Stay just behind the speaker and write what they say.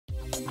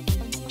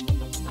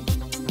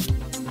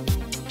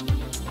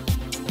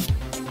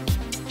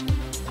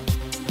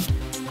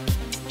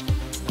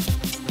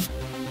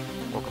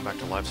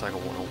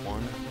LiveCycle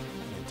 101.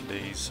 In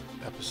today's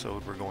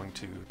episode we're going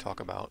to talk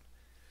about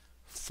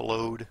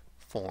flowed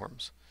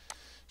forms.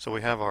 So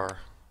we have our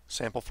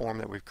sample form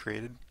that we've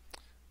created,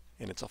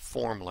 and it's a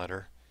form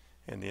letter,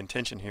 and the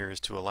intention here is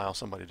to allow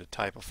somebody to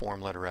type a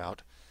form letter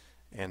out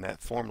and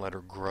that form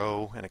letter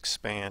grow and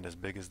expand as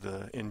big as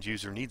the end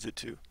user needs it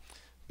to.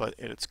 But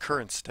in its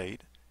current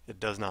state it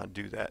does not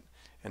do that,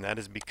 and that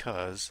is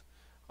because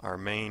our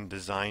main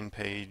design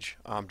page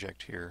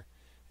object here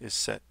is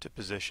set to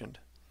positioned.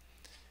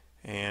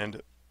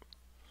 And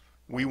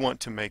we want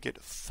to make it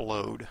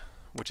flowed,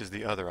 which is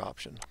the other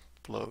option,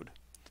 flowed.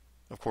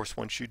 Of course,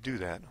 once you do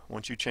that,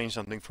 once you change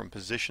something from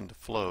position to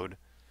flowed,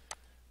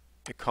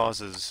 it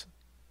causes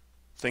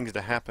things to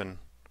happen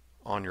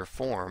on your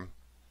form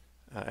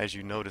as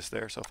you notice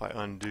there. So if I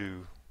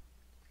undo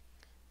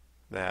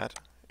that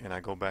and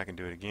I go back and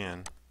do it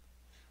again,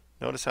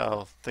 notice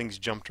how things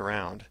jumped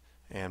around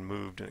and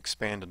moved and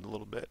expanded a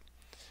little bit.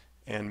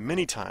 And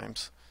many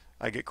times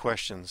I get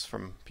questions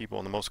from people,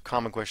 and the most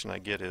common question I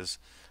get is,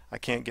 I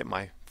can't get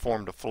my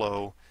form to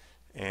flow,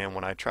 and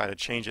when I try to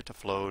change it to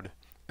flowed,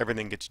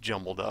 everything gets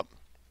jumbled up.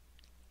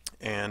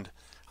 And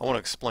I want to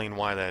explain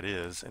why that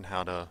is and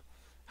how to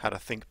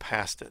think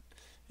past it.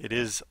 It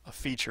is a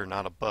feature,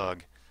 not a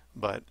bug,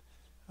 but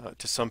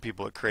to some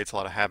people it creates a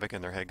lot of havoc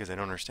in their head because they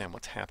don't understand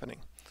what's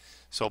happening.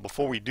 So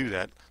before we do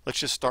that, let's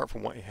just start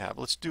from what you have.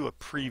 Let's do a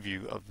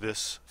preview of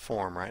this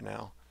form right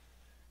now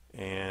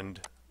and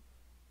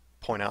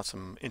point out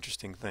some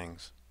interesting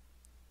things.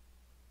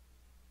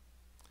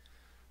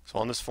 So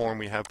on this form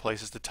we have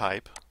places to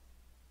type.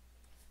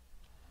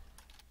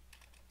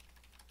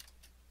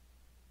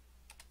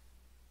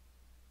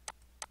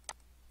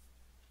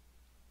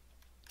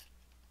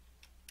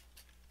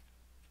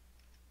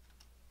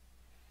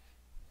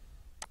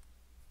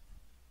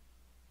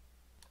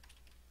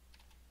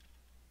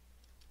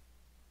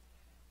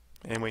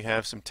 And we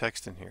have some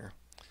text in here.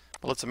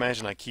 But let's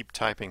imagine I keep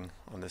typing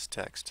on this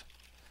text.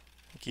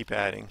 I keep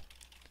adding.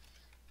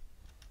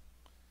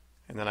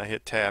 And then I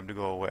hit tab to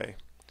go away.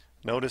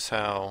 Notice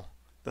how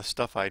the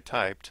stuff I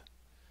typed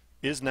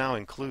is now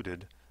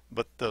included,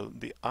 but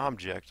the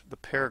object, the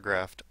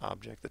paragraphed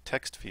object, the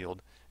text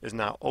field, is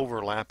now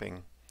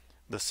overlapping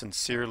the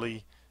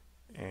sincerely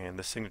and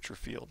the signature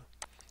field.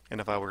 And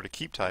if I were to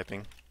keep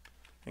typing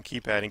and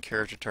keep adding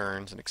character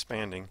turns and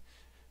expanding,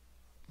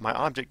 my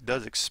object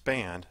does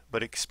expand,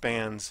 but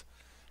expands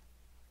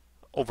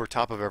over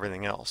top of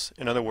everything else.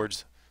 In other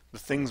words, the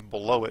things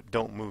below it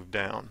don't move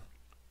down.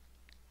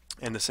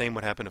 And the same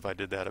would happen if I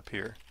did that up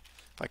here.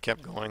 If I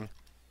kept going,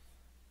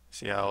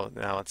 see how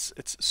now it's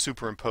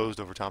superimposed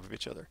over top of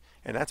each other.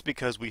 And that's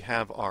because we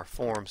have our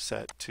form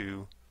set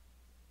to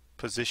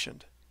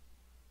positioned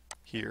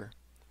here.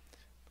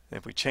 And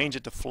if we change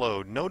it to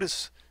flowed,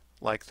 notice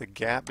like the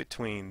gap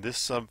between this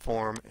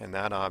subform and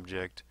that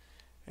object,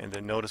 and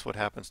then notice what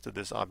happens to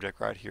this object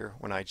right here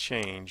when I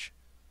change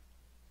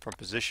from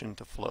position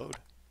to flowed.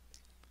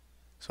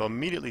 So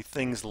immediately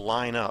things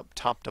line up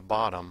top to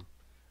bottom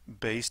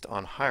based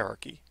on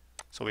hierarchy.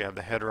 So we have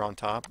the header on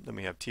top, then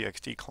we have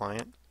txt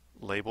client,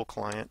 label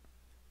client,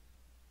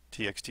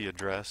 txt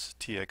address,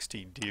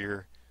 txt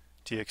dir,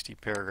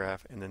 txt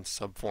paragraph, and then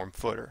subform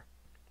footer.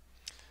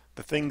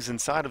 The things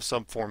inside of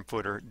subform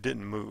footer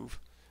didn't move,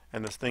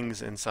 and the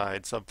things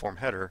inside subform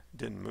header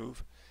didn't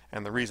move.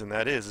 And the reason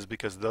that is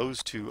because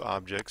those two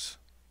objects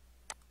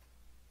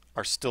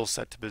are still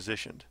set to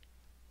positioned.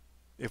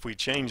 If we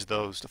change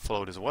those to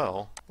flowed as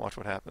well, watch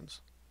what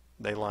happens.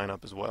 They line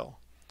up as well.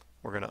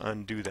 We're going to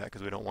undo that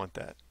because we don't want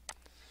that.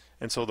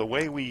 And so the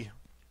way we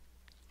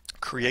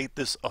create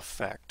this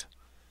effect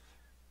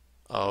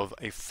of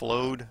a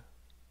flowed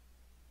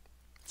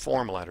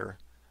form letter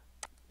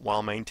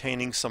while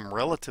maintaining some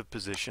relative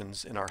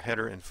positions in our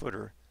header and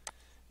footer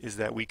is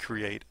that we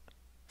create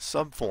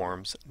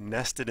subforms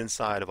nested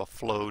inside of a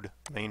flowed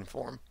main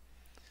form.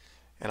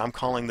 And I'm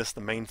calling this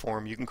the main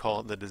form. You can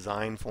call it the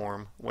design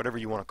form, whatever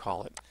you want to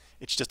call it.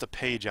 It's just a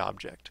page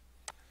object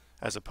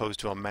as opposed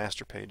to a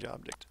master page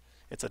object.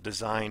 It's a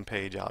design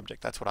page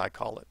object. That's what I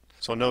call it.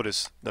 So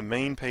notice the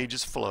main page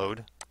is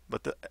flowed,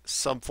 but the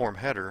subform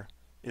header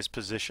is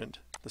positioned.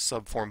 The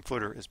subform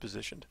footer is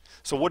positioned.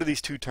 So what do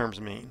these two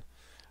terms mean?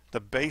 The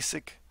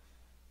basic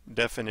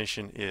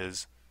definition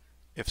is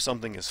if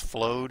something is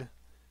flowed,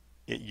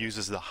 it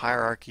uses the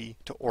hierarchy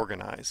to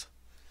organize.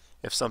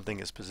 If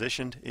something is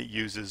positioned, it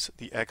uses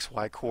the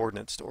XY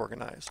coordinates to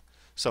organize.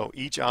 So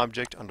each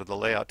object under the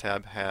Layout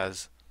tab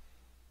has,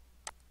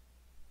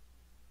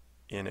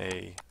 in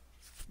a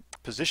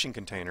position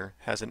container,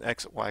 has an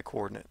XY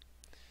coordinate.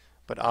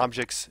 But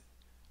objects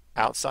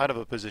outside of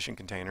a position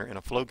container, in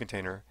a flow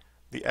container,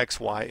 the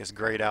XY is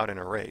grayed out and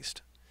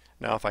erased.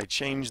 Now if I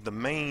change the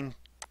main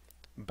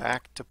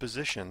back to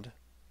positioned,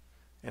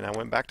 and I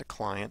went back to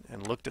client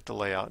and looked at the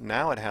layout,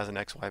 now it has an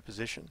XY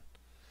position.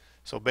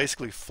 So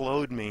basically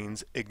flowed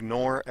means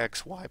ignore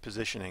XY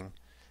positioning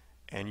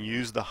and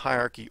use the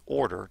hierarchy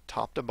order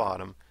top to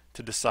bottom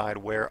to decide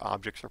where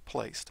objects are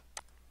placed.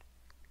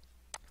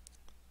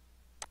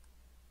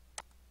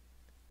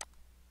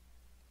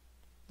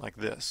 Like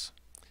this.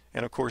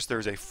 And of course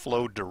there's a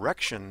flow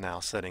direction now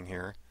setting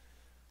here,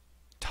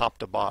 top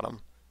to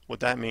bottom. What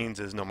that means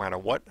is no matter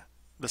what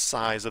the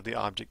size of the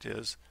object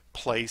is,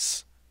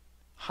 place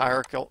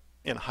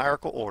in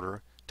hierarchical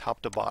order,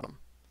 top to bottom.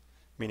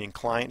 Meaning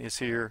client is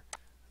here,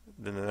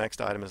 then the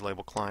next item is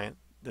labeled client,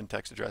 then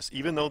text address.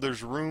 Even though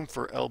there's room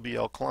for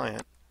LBL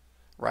client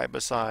right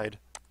beside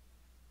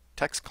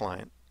text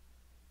client.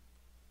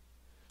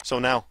 So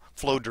now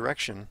flow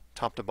direction,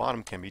 top to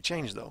bottom, can be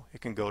changed though.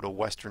 It can go to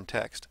Western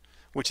text,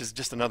 which is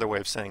just another way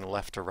of saying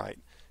left to right.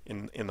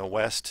 In the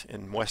West,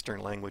 in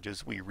Western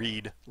languages, we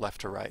read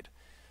left to right.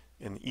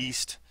 In the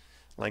East,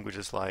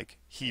 languages like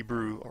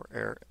Hebrew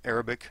or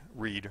Arabic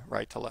read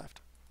right to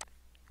left.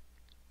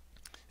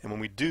 And when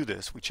we do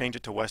this, we change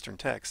it to Western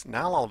text.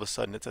 Now all of a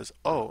sudden it says,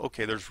 oh,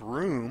 okay, there's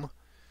room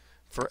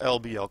for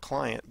LBL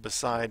client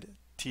beside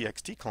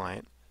TXT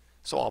client,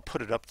 so I'll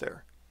put it up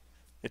there.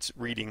 It's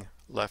reading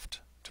left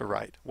to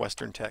right,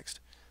 Western text.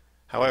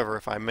 However,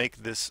 if I make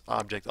this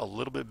object a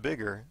little bit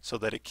bigger so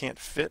that it can't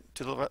fit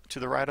to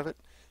the right of it,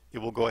 it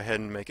will go ahead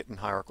and make it in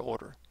hierarchical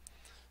order.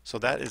 So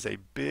that is a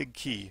big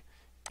key.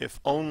 If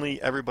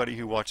only everybody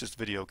who watches this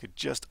video could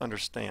just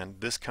understand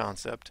this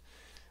concept,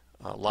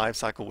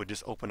 LiveCycle would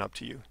just open up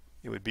to you.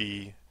 It would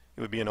be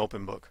an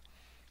open book,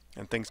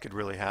 and things could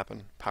really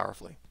happen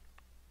powerfully.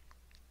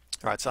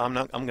 All right, so I'm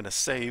going to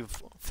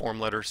save form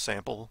letter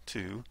sample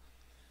 2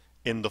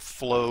 in the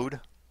flowed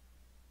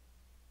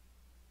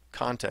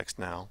context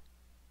now,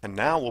 and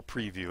now we'll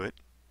preview it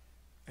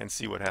and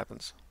see what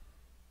happens.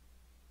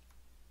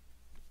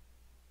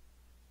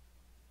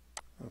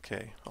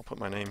 Okay, I'll put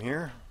my name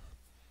here.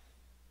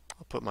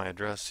 I'll put my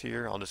address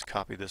here. I'll just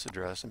copy this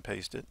address and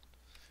paste it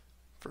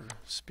for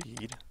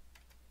speed.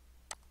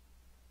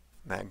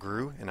 That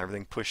grew and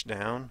everything pushed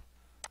down.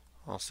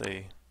 I'll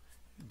say,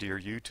 dear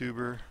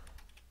YouTuber.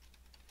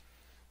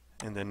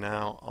 And then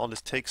now I'll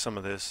just take some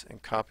of this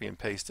and copy and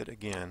paste it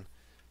again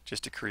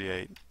just to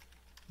create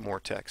more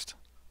text.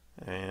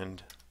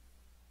 And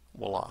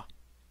voila.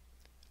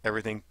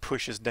 Everything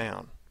pushes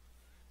down.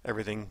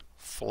 Everything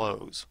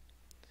flows.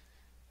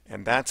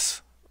 And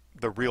that's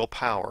the real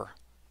power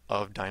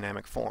of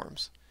dynamic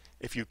forms.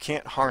 If you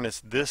can't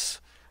harness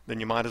this, then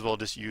you might as well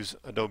just use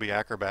Adobe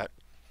Acrobat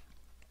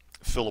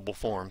fillable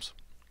forms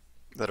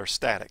that are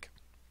static.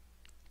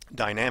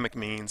 Dynamic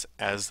means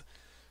as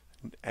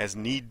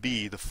need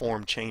be, the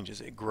form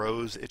changes. It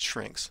grows, it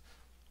shrinks.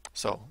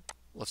 So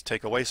let's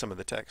take away some of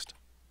the text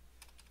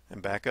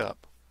and back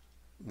up.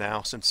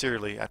 Now,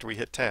 sincerely, after we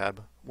hit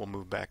tab, we'll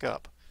move back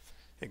up.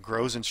 It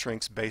grows and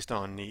shrinks based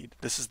on need.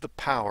 This is the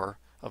power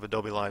of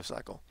Adobe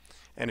LiveCycle.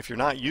 And if you're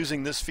not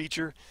using this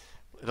feature,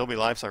 Adobe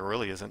LiveCycle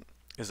really isn't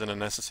a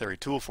necessary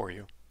tool for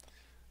you.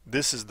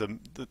 This is the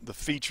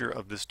feature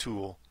of this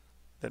tool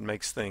that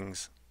makes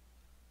things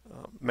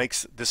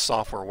makes this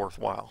software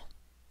worthwhile.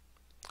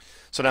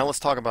 So now let's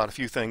talk about a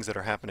few things that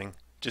are happening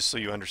just so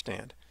you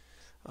understand.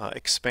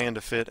 Expand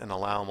to fit and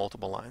allow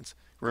multiple lines.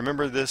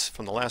 Remember this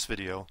from the last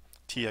video,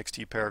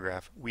 TXT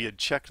paragraph. We had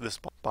checked this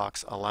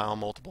box, allow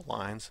multiple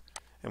lines,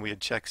 and we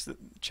had checked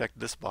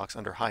this box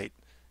under height,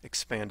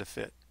 expand to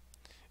fit.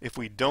 If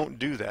we don't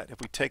do that, if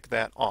we take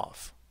that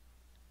off,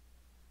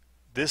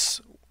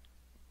 this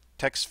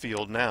text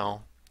field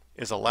now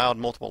is allowed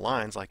multiple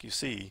lines like you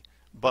see,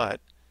 but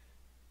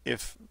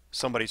if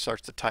somebody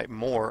starts to type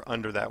more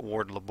under that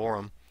word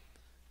laborum,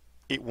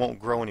 it won't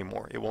grow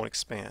anymore. It won't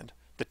expand.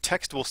 The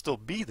text will still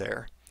be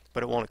there,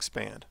 but it won't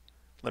expand.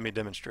 Let me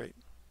demonstrate.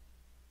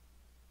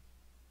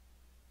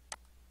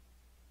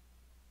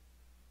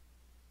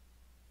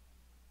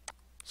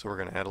 So we're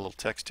going to add a little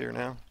text here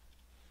now.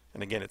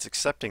 And again, it's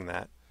accepting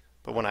that.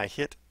 But when I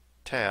hit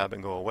tab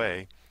and go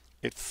away,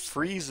 it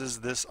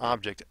freezes this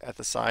object at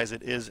the size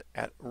it is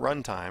at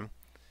runtime,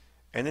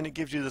 and then it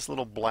gives you this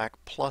little black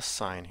plus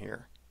sign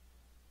here.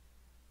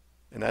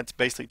 And that's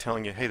basically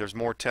telling you, hey, there's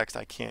more text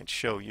I can't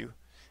show you.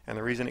 And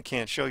the reason it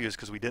can't show you is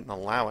because we didn't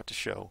allow it to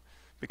show,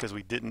 because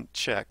we didn't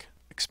check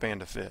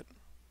expand to fit.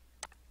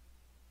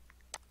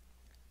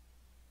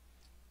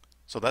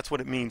 So that's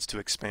what it means to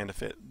expand to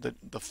fit.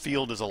 The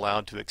field is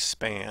allowed to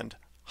expand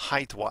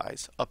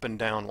height-wise, up and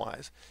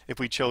down-wise. If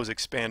we chose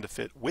expand to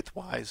fit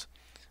width-wise,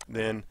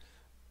 then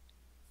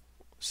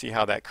see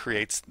how that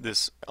creates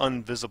this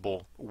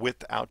invisible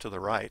width out to the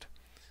right.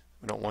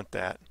 We don't want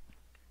that.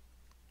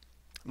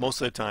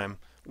 Most of the time,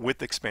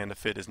 width expand to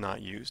fit is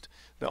not used.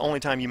 The only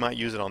time you might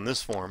use it on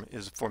this form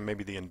is for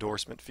maybe the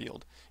endorsement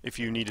field, if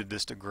you needed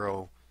this to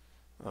grow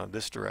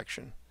this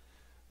direction.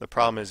 The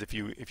problem is if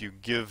you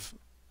give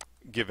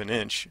an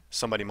inch,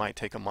 somebody might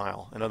take a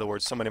mile. In other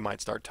words, somebody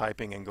might start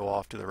typing and go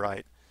off to the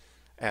right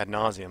ad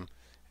nauseum,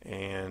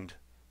 and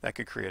that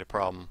could create a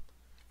problem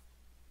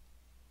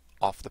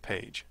off the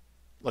page.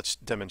 Let's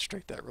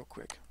demonstrate that real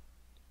quick.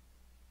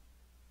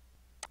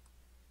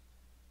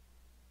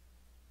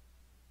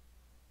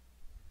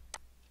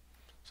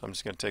 So I'm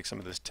just going to take some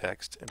of this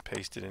text and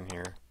paste it in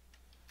here to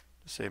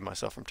save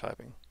myself from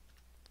typing.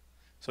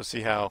 So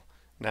see how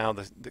now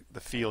the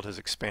field has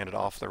expanded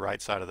off the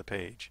right side of the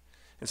page.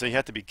 And so you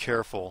have to be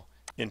careful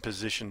in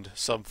positioned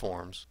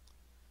subforms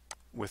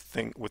with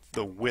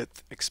the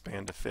width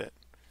expand to fit,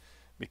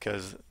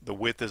 because the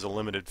width is a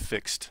limited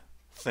fixed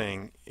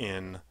thing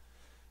in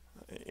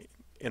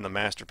the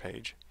master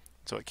page,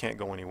 so it can't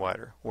go any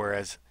wider,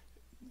 whereas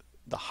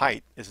the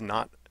height is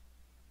not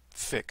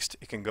fixed.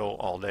 It can go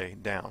all day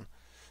down.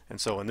 And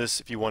so in this,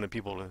 if you wanted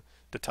people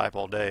to type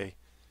all day,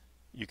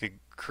 you could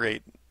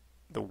create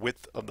the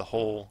width of the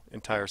whole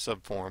entire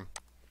subform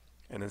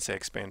and then say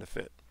expand to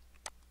fit.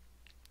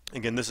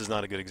 Again, this is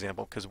not a good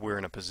example because we're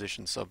in a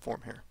position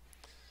subform here.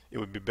 It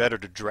would be better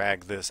to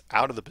drag this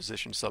out of the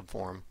position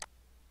subform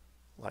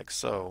like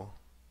so,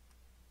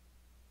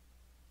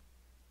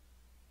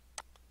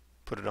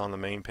 put it on the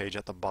main page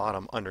at the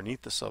bottom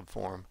underneath the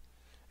subform,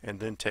 and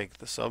then take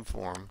the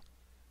subform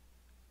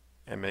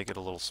and make it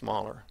a little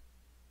smaller.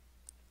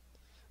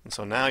 And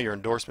so now your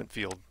endorsement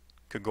field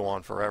could go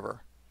on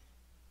forever,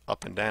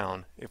 up and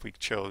down, if we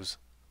chose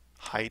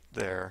height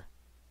there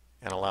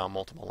and allow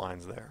multiple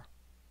lines there.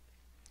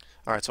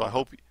 Alright, so I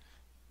hope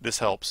this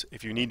helps.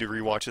 If you need to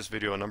rewatch this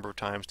video a number of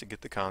times to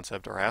get the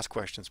concept or ask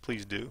questions,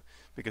 please do,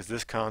 because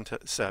this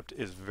concept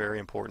is very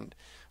important.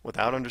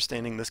 Without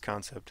understanding this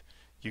concept,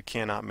 you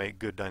cannot make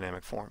good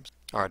dynamic forms.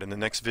 Alright, in the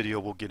next video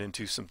we'll get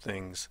into some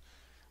things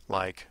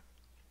like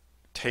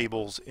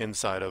tables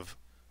inside of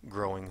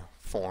growing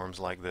forms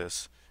like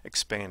this,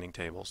 expanding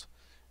tables,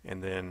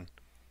 and then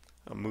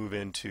move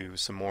into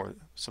some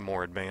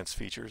more advanced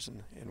features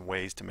and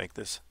ways to make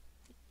this,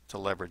 to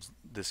leverage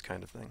this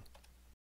kind of thing.